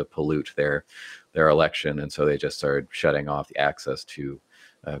want it to pollute their election, and so they just started shutting off the access to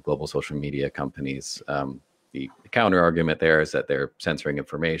global social media companies. The counter argument there is that they're censoring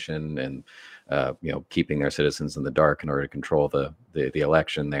information and keeping their citizens in the dark in order to control the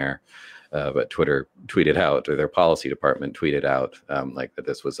election there. But Twitter tweeted out, or their policy department tweeted out, that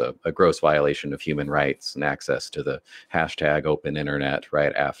this was a gross violation of human rights and access to the hashtag open internet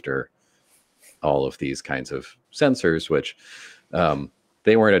right after all of these kinds of censors, which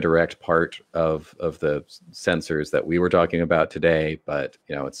they weren't a direct part of the censors that we were talking about today. But,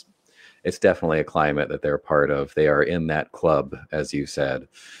 it's definitely a climate that they're part of. They are in that club, as you said.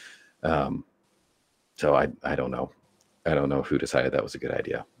 So I don't know. I don't know who decided that was a good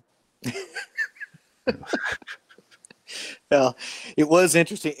idea. Well, it was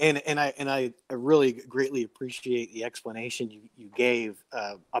interesting, and I really greatly appreciate the explanation you gave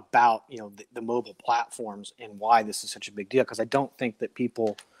about the mobile platforms and why this is such a big deal, because I don't think that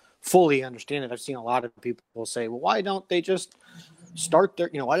people fully understand it. I've seen a lot of people say, well, why don't they just start their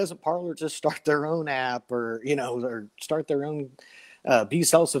why doesn't Parler just start their own app, or or start their own be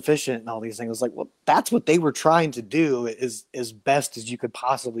self-sufficient and all these things. Like, well, that's what they were trying to do as best as you could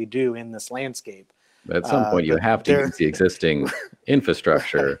possibly do in this landscape. At some point, you have to use the existing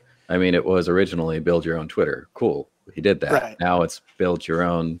infrastructure. Right. I mean, it was originally build your own Twitter. Cool. He did that. Right. Now it's build your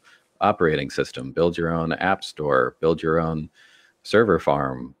own operating system, build your own app store, build your own server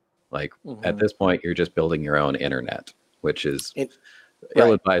farm. Like, at this point, you're just building your own internet, which is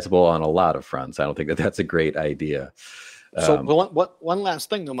ill-advisable on a lot of fronts. I don't think that that's a great idea. So one last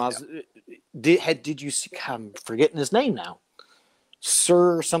thing, though, Miles. Yeah. Did you see? I'm forgetting his name now.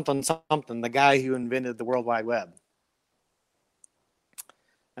 Sir something, the guy who invented the World Wide Web.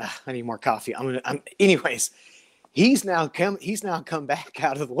 I need more coffee. Anyways, he's now come back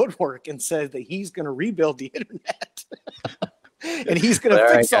out of the woodwork and said that he's going to rebuild the internet, and he's going to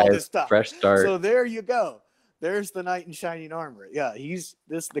fix all this stuff. Fresh start. So there you go. There's the knight in shining armor. Yeah,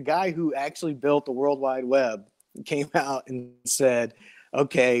 the guy who actually built the World Wide Web came out and said,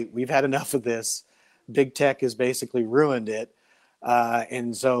 okay, we've had enough of this. Big tech has basically ruined it.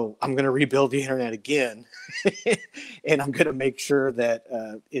 And so I'm going to rebuild the internet again. And I'm going to make sure that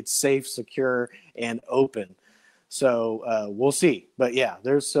it's safe, secure, and open. So we'll see. But yeah,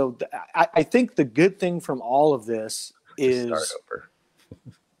 I think the good thing from all of this is, start over.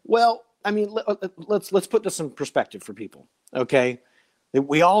 Well, I mean, let's put this in perspective for people. Okay.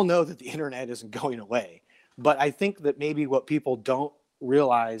 We all know that the internet isn't going away. But I think that maybe what people don't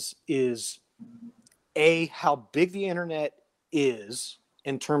realize is, how big the internet is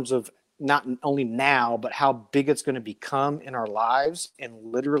in terms of not only now, but how big it's going to become in our lives and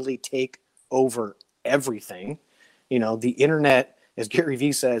literally take over everything. The internet, as Gary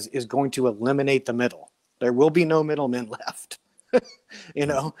Vee says, is going to eliminate the middle. There will be no middlemen left,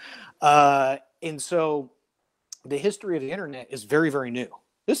 and so the history of the internet is very, very new.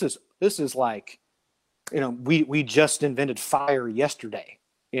 This is like, we just invented fire yesterday,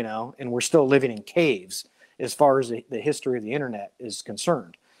 and we're still living in caves as far as the history of the internet is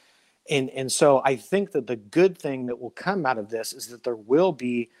concerned. And so I think that the good thing that will come out of this is that there will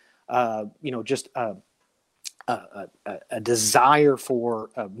be, just a desire for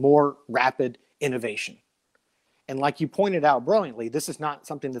more rapid innovation. And like you pointed out brilliantly, this is not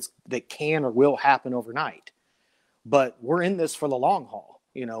something that can or will happen overnight, but we're in this for the long haul.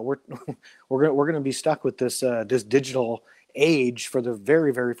 You know, we're gonna be stuck with this this digital age for the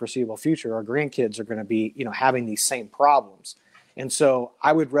very, very foreseeable future. Our grandkids are going to be, you know, having these same problems. And so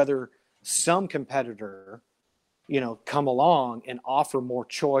I would rather some competitor, you know, come along and offer more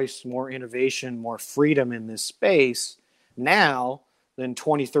choice, more innovation, more freedom in this space now than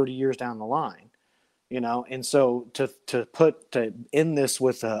 20, 30 years down the line. You know, and so to end this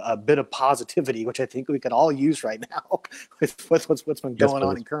with a bit of positivity, which I think we could all use right now with what's been going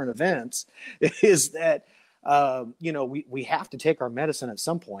on in current events, is that you know, we have to take our medicine at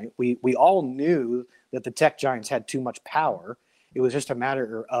some point. We all knew that the tech giants had too much power. It was just a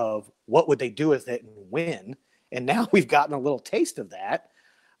matter of what would they do with it and when. And now we've gotten a little taste of that.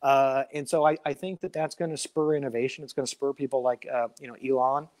 And so I think that that's going to spur innovation. It's going to spur people like you know,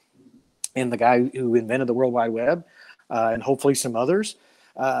 Elon and the guy who invented the World Wide Web, and hopefully some others,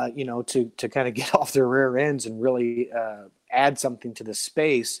 you know, to kind of get off their rear ends and really add something to the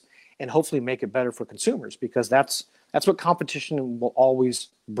space and hopefully make it better for consumers, because that's what competition will always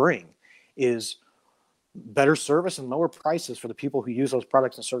bring, is better service and lower prices for the people who use those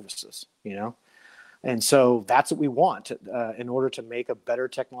products and services, you know? And so that's what we want in order to make a better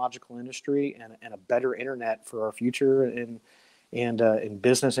technological industry and a better internet for our future and in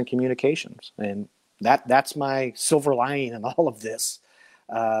business and communications. And that's my silver lining in all of this,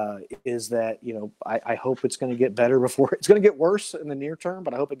 is that, you know, I hope it's going to get better before it's going to get worse in the near term,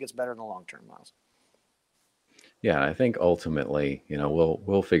 but I hope it gets better in the long term, Miles. Yeah, and I think ultimately, you know,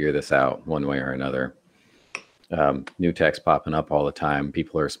 we'll figure this out one way or another. New tech's popping up all the time.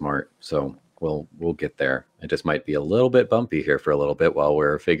 People are smart, so we'll get there. It just might be a little bit bumpy here for a little bit while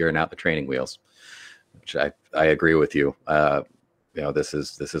we're figuring out the training wheels, which I agree with you. You know, this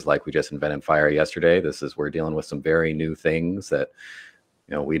is like we just invented fire yesterday. We're dealing with some very new things that,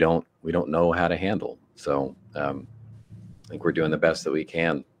 you know, we don't know how to handle. So I think we're doing the best that we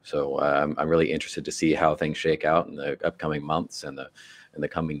can. So I'm really interested to see how things shake out in the upcoming months and in the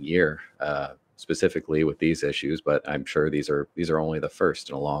coming year, specifically with these issues. But I'm sure these are only the first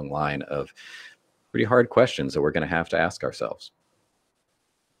in a long line of pretty hard questions that we're going to have to ask ourselves.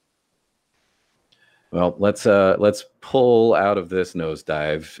 Well, let's pull out of this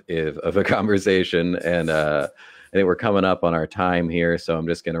nosedive of a conversation, and I think we're coming up on our time here, so I'm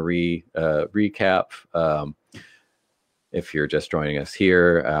just going to recap. If you're just joining us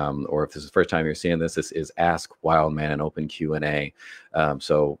here, or if this is the first time you're seeing this is Ask Wildman, an open Q&A.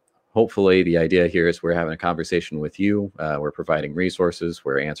 So hopefully the idea here is we're having a conversation with you. We're providing resources.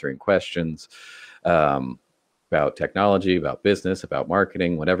 We're answering questions. About technology, about business, about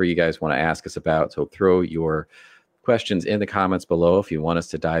marketing, whatever you guys want to ask us about. So throw your questions in the comments below if you want us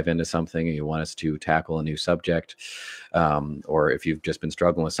to dive into something and you want us to tackle a new subject, or if you've just been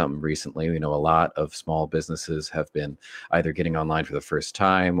struggling with something recently. We know a lot of small businesses have been either getting online for the first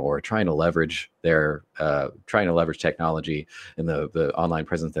time or trying to leverage technology and the online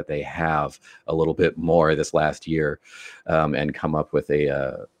presence that they have a little bit more this last year, and come up with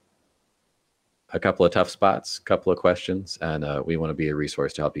a couple of tough spots, a couple of questions, and we want to be a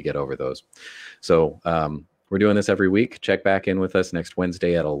resource to help you get over those. So we're doing this every week. Check back in with us next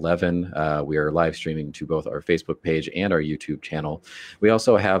Wednesday at 11. We are live streaming to both our Facebook page and our YouTube channel. We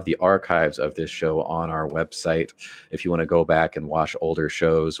also have the archives of this show on our website. If you want to go back and watch older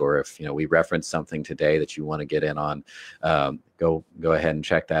shows, or if we reference something today that you want to get in on, go ahead and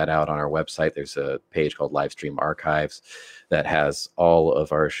check that out on our website. There's a page called Livestream Archives that has all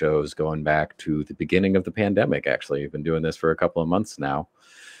of our shows going back to the beginning of the pandemic. Actually, we've been doing this for a couple of months now.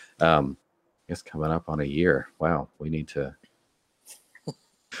 It's coming up on a year. Wow, we need to.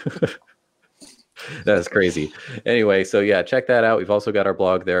 That's crazy. Anyway, so yeah, check that out. We've also got our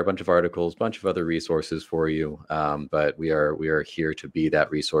blog there, a bunch of articles, a bunch of other resources for you. But we are here to be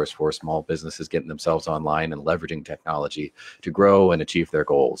that resource for small businesses getting themselves online and leveraging technology to grow and achieve their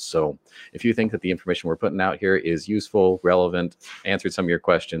goals. So if you think that the information we're putting out here is useful, relevant, answered some of your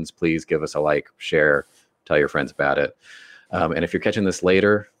questions, please give us a like, share, tell your friends about it. And if you're catching this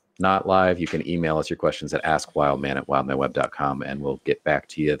later, not live, you can email us your questions at askwildman@wildmanweb.com, and we'll get back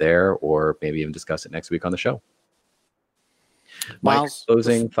to you there, or maybe even discuss it next week on the show. Miles, Mike,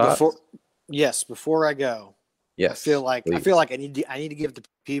 closing thoughts? Before I go, yes, I feel like I need to give the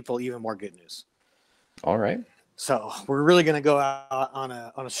people even more good news. All right. So we're really going to go out on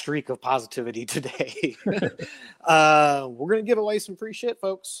a streak of positivity today. We're going to give away some free shit,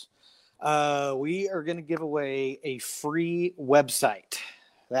 folks. We are going to give away a free website.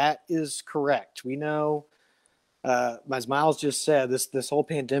 That is correct. We know, as Miles just said, this whole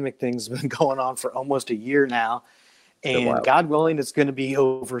pandemic thing's been going on for almost a year now. And God willing, it's going to be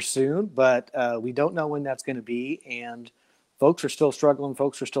over soon, but we don't know when that's going to be. And folks are still struggling.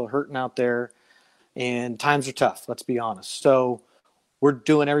 Folks are still hurting out there, and times are tough. Let's be honest. So we're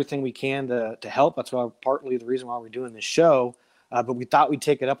doing everything we can to help. That's why partly the reason why we're doing this show. But we thought we'd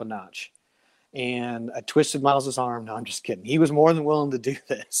take it up a notch. And I twisted Miles's arm. No, I'm just kidding. He was more than willing to do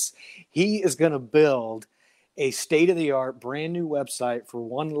this. He is going to build a state-of-the-art, brand new website for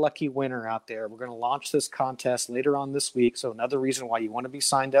one lucky winner out there. We're going to launch this contest later on this week. So another reason why you want to be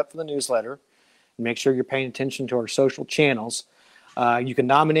signed up for the newsletter. And make sure you're paying attention to our social channels. You can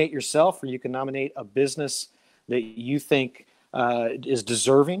nominate yourself, or you can nominate a business that you think is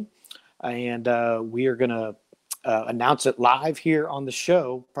deserving. And we are going to announce it live here on the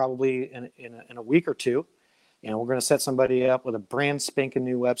show, probably in a week or two. And we're going to set somebody up with a brand spanking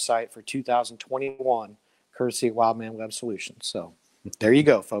new website for 2021, courtesy of Wildman Web Solutions. So there you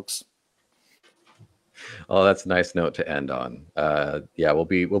go, folks. Oh, that's a nice note to end on. Yeah, we'll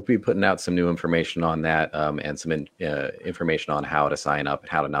be putting out some new information on that, and some information on how to sign up and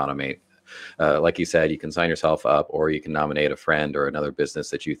how to nominate. Like you said, you can sign yourself up, or you can nominate a friend or another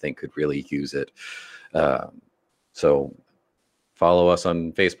business that you think could really use it. So follow us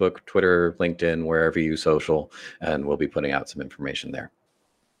on Facebook, Twitter, LinkedIn, wherever you social, and we'll be putting out some information there.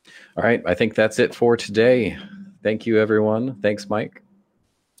 All right, I think that's it for today. Thank you, everyone. Thanks, Mike.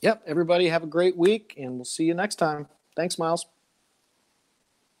 Yep, everybody have a great week, and we'll see you next time. Thanks, Miles.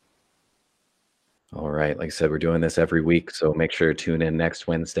 All right, like I said, we're doing this every week, so make sure to tune in next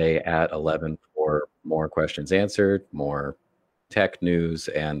Wednesday at 11 for more questions answered, more tech news,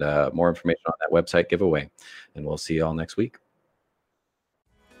 and more information on that website giveaway. And we'll see you all next week.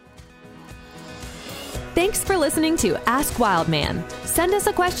 Thanks for listening to Ask Wildman. Send us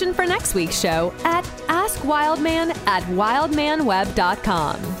a question for next week's show at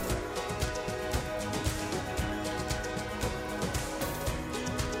askwildman@wildmanweb.com.